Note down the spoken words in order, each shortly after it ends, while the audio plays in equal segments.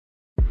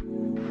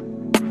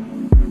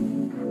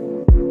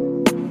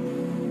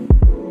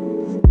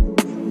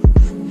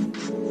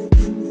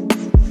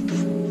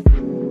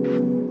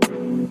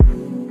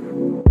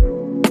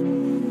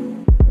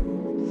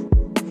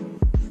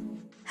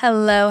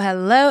Hello,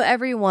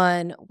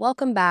 everyone.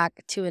 Welcome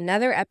back to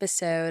another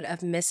episode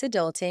of Miss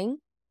Adulting.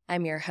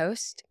 I'm your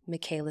host,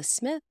 Michaela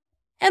Smith,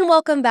 and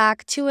welcome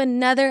back to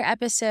another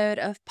episode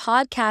of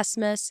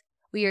Podcastmas.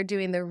 We are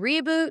doing the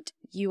reboot.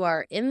 You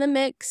are in the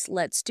mix.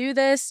 Let's do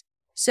this.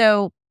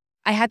 So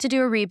I had to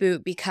do a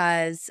reboot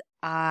because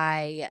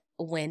I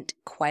went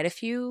quite a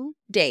few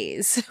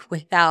days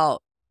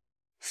without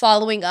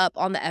following up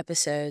on the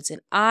episodes,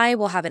 and I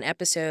will have an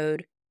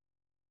episode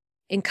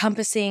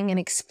encompassing and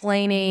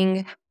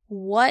explaining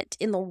what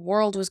in the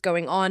world was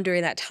going on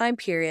during that time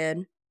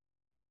period.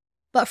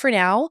 But for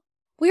now,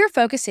 we are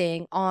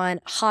focusing on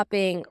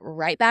hopping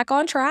right back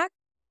on track.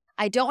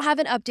 I don't have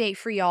an update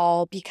for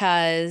y'all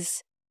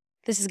because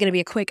this is going to be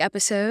a quick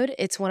episode.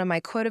 It's one of my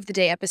quote of the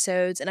day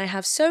episodes, and I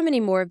have so many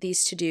more of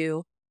these to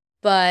do,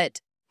 but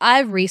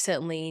I've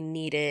recently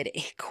needed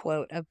a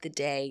quote of the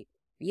day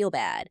real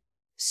bad.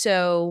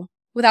 So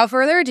without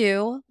further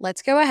ado,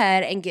 let's go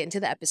ahead and get into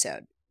the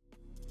episode.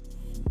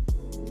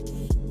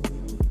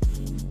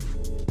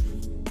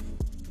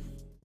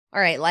 All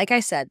right, like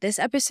I said, this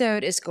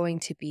episode is going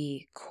to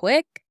be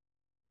quick,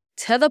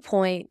 to the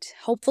point.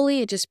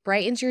 Hopefully, it just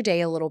brightens your day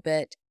a little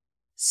bit.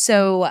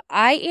 So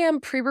I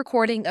am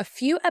pre-recording a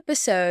few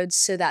episodes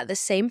so that the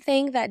same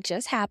thing that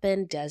just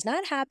happened does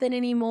not happen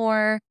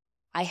anymore.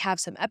 I have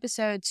some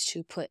episodes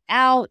to put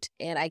out,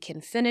 and I can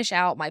finish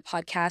out my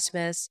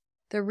Podcastmas.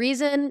 The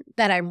reason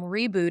that I'm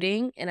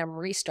rebooting and I'm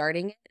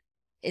restarting it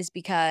is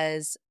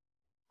because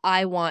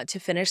I want to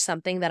finish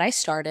something that I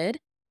started.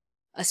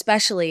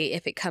 Especially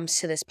if it comes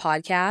to this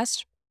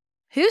podcast.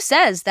 Who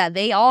says that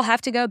they all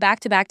have to go back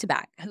to back to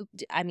back?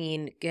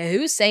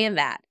 Who's saying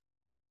that?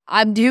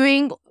 I'm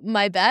doing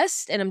my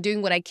best and I'm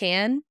doing what I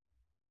can.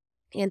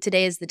 And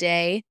today is the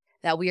day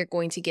that we are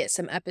going to get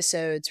some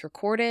episodes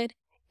recorded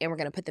and we're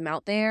going to put them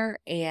out there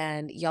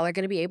and y'all are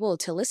going to be able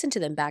to listen to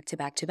them back to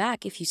back to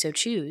back if you so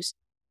choose.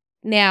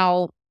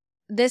 Now,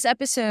 this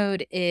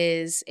episode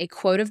is a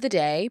quote of the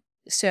day.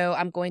 So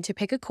I'm going to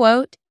pick a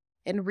quote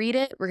and read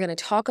it. We're going to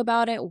talk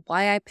about it,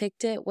 why I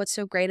picked it, what's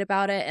so great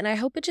about it, and I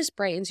hope it just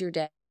brightens your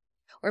day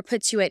or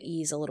puts you at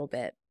ease a little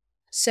bit.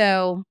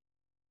 So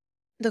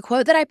the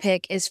quote that I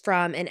pick is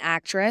from an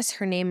actress.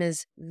 Her name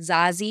is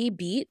Zazie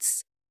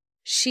Beetz.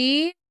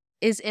 She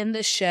is in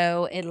the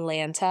show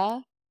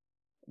Atlanta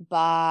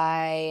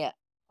by,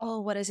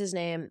 what is his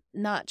name?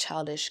 Not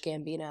Childish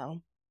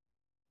Gambino.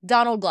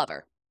 Donald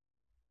Glover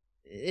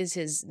is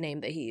his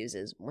name that he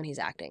uses when he's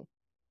acting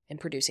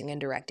and producing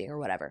and directing or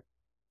whatever.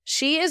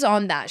 She is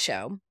on that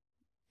show,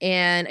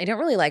 and I don't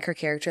really like her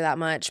character that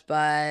much,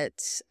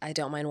 but I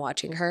don't mind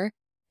watching her.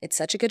 It's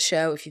such a good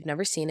show. If you've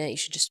never seen it, you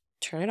should just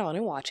turn it on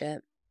and watch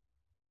it.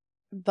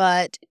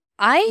 But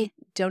I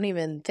don't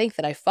even think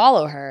that I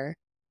follow her,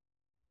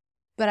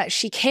 but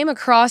she came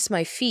across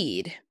my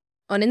feed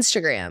on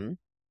Instagram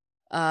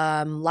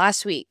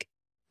last week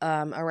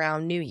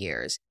around New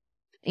Year's.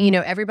 You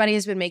know, everybody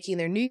has been making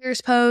their New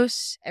Year's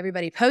posts.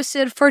 Everybody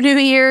posted for New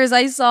Year's,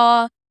 I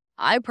saw.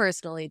 I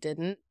personally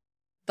didn't.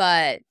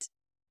 But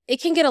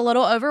it can get a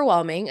little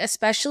overwhelming,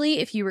 especially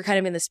if you were kind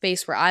of in the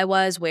space where I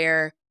was,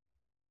 where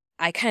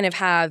I kind of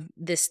have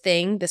this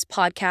thing, this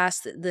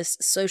podcast, this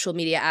social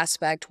media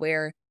aspect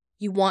where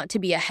you want to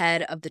be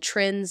ahead of the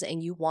trends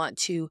and you want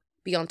to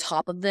be on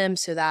top of them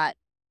so that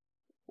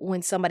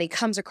when somebody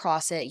comes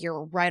across it,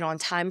 you're right on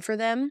time for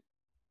them.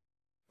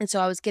 And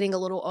so I was getting a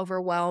little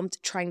overwhelmed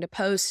trying to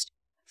post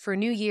for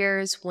New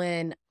Year's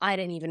when I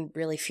didn't even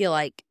really feel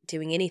like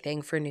doing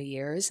anything for New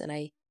Year's. And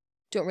I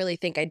don't really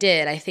think I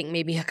did. I think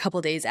maybe a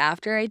couple days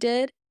after I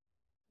did.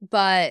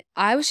 But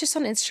I was just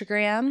on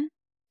Instagram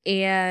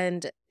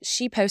and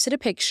she posted a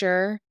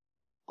picture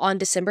on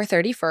December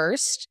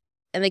 31st.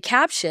 And the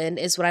caption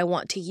is what I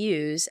want to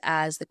use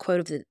as the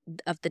quote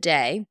of the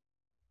day.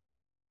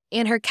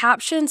 And her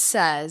caption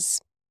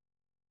says,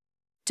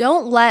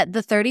 "Don't let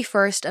the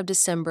 31st of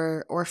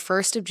December or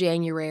 1st of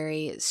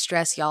January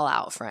stress y'all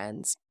out,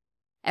 friends.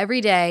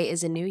 Every day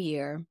is a new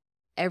year.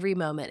 Every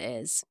moment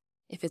is.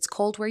 If it's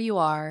cold where you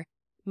are,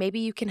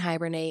 maybe you can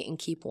hibernate and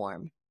keep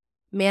warm.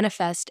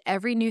 Manifest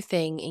every new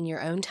thing in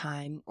your own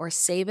time or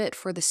save it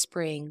for the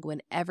spring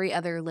when every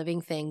other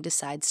living thing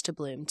decides to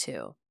bloom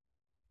too."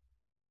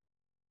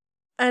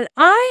 And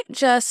I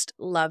just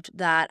loved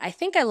that. I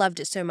think I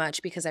loved it so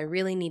much because I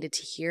really needed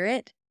to hear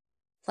it.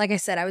 Like I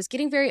said, I was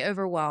getting very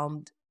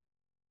overwhelmed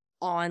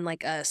on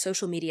like a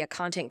social media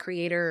content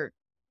creator,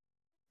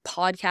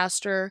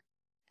 podcaster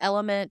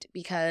element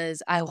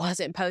because I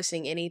wasn't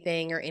posting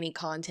anything or any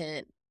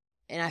content.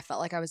 And I felt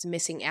like I was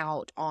missing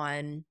out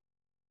on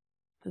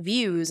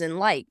views and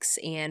likes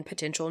and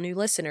potential new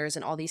listeners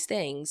and all these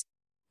things.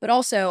 But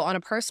also on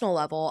a personal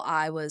level,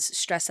 I was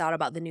stressed out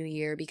about the new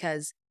year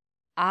because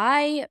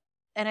I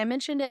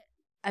mentioned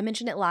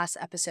it last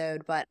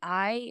episode, but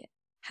I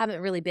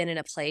haven't really been in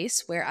a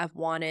place where I've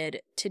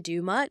wanted to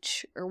do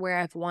much or where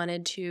I've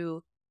wanted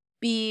to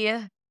be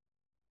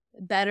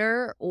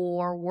better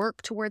or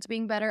work towards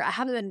being better. I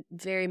haven't been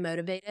very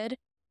motivated.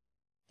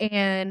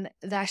 And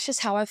that's just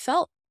how I've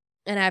felt.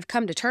 And I've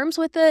come to terms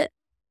with it.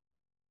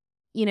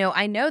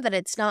 I know that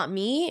it's not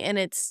me and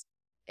it's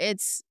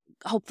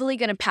hopefully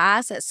going to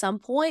pass at some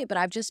point, but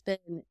I've just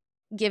been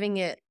giving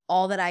it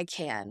all that I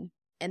can.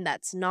 And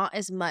that's not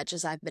as much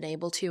as I've been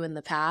able to in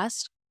the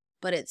past,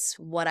 but it's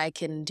what I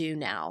can do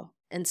now.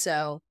 And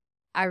so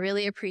I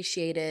really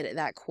appreciated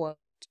that quote,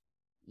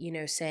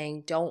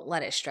 saying, don't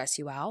let it stress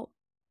you out.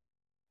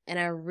 And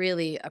I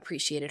really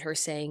appreciated her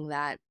saying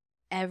that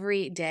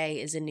every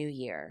day is a new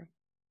year.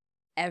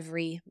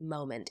 Every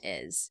moment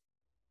is.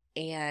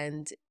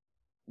 And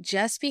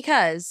just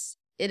because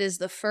it is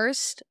the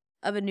first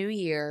of a new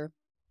year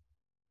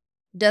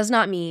does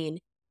not mean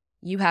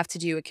you have to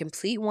do a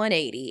complete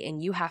 180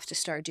 and you have to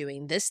start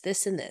doing this,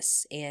 this, and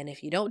this. And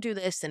if you don't do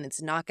this, then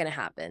it's not going to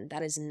happen.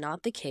 That is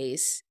not the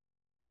case.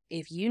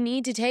 If you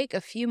need to take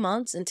a few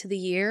months into the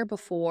year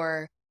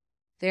before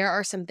there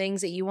are some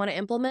things that you want to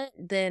implement,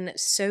 then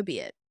so be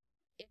it.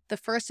 If the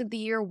first of the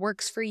year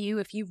works for you,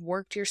 if you've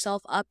worked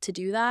yourself up to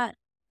do that,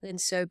 then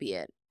so be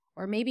it.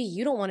 Or maybe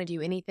you don't want to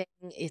do anything.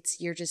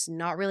 You're just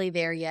not really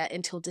there yet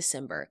until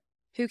December.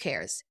 Who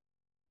cares?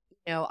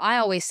 I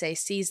always say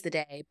seize the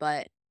day,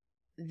 but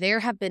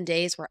there have been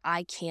days where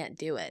I can't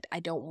do it. I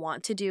don't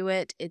want to do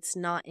it. It's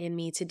not in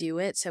me to do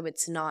it, so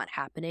it's not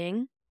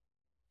happening.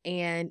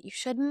 And you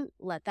shouldn't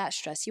let that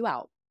stress you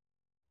out.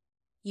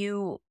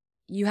 You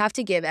have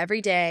to give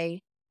every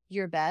day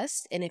your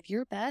best, and if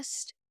your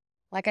best,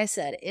 like I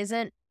said,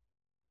 isn't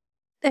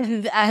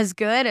as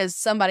good as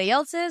somebody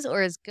else's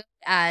or as good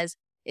as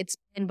it's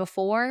been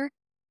before,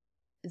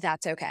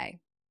 that's okay.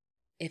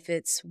 If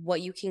it's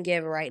what you can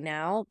give right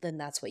now, then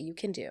that's what you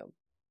can do.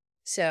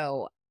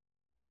 So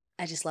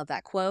I just love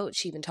that quote.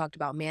 She even talked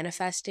about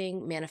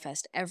manifesting.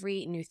 Manifest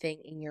every new thing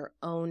in your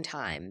own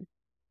time.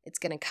 It's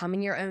going to come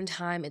in your own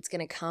time. It's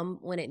going to come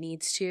when it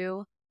needs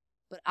to.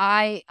 But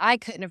I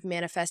couldn't have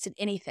manifested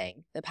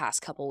anything the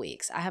past couple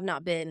weeks. I have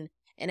not been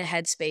in a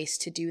headspace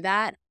to do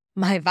that.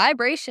 My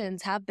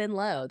vibrations have been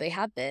low. They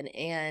have been.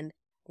 And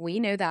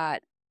we know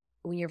that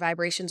when your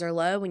vibrations are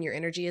low, when your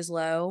energy is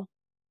low,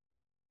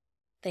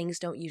 things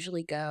don't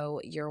usually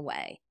go your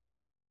way.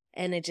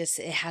 And it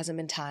hasn't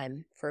been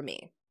time for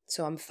me.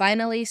 So I'm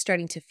finally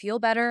starting to feel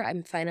better.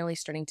 I'm finally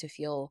starting to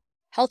feel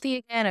healthy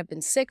again. I've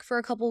been sick for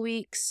a couple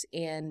weeks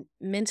and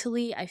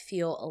mentally I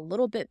feel a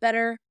little bit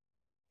better.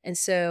 And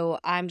so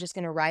I'm just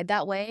going to ride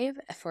that wave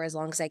for as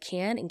long as I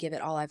can and give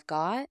it all I've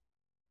got.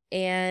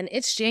 And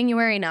it's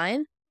January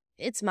 9th.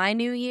 It's my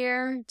new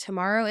year.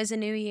 Tomorrow is a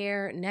new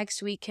year.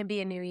 Next week can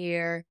be a new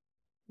year,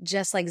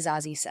 just like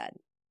Zazie said.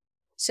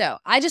 So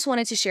I just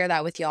wanted to share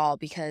that with y'all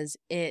because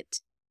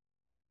it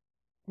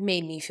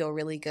made me feel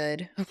really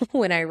good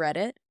when I read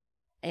it.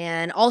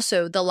 And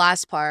also the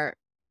last part,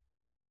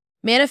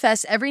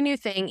 manifest every new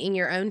thing in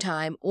your own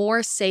time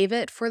or save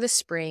it for the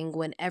spring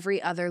when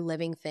every other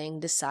living thing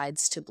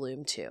decides to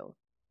bloom too.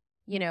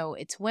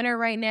 It's winter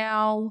right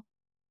now.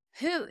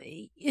 Who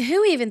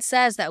even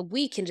says that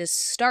we can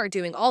just start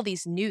doing all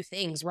these new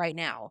things right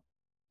now?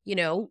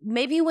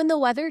 Maybe when the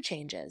weather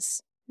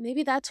changes.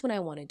 Maybe that's when I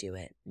want to do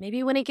it.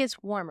 Maybe when it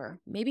gets warmer.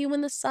 Maybe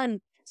when the sun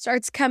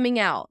starts coming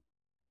out.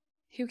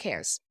 Who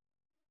cares?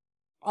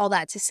 All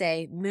that to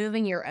say, move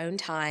in your own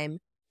time.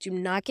 Do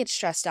not get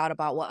stressed out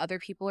about what other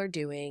people are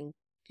doing.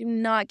 Do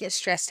not get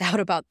stressed out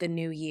about the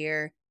new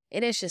year.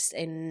 It is just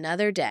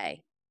another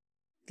day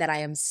that I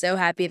am so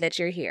happy that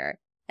you're here.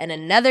 And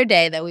another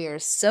day that we are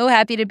so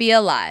happy to be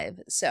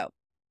alive. So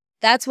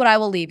that's what I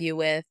will leave you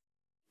with.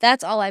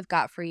 That's all I've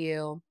got for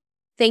you.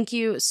 Thank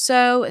you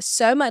so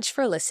much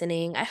for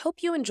listening. I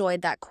hope you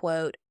enjoyed that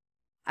quote.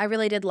 I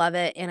really did love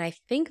it. And I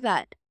think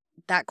that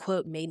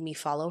quote made me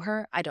follow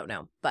her. I don't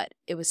know, but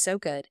it was so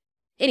good.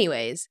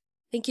 Anyways,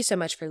 thank you so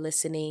much for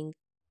listening.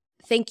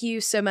 Thank you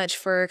so much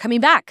for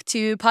coming back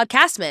to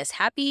Podcastmas.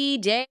 Happy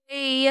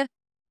day.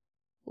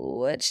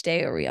 Which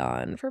day are we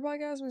on for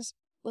Podcastmas?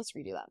 Let's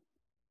redo that.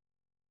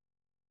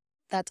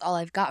 That's all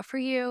I've got for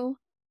you.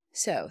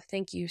 So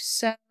thank you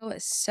so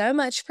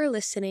much for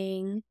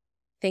listening.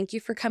 Thank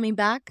you for coming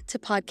back to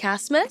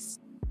Podcastmas.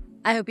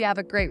 I hope you have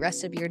a great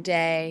rest of your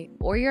day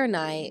or your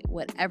night,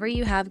 whatever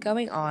you have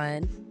going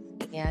on,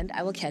 and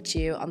I will catch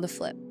you on the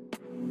flip.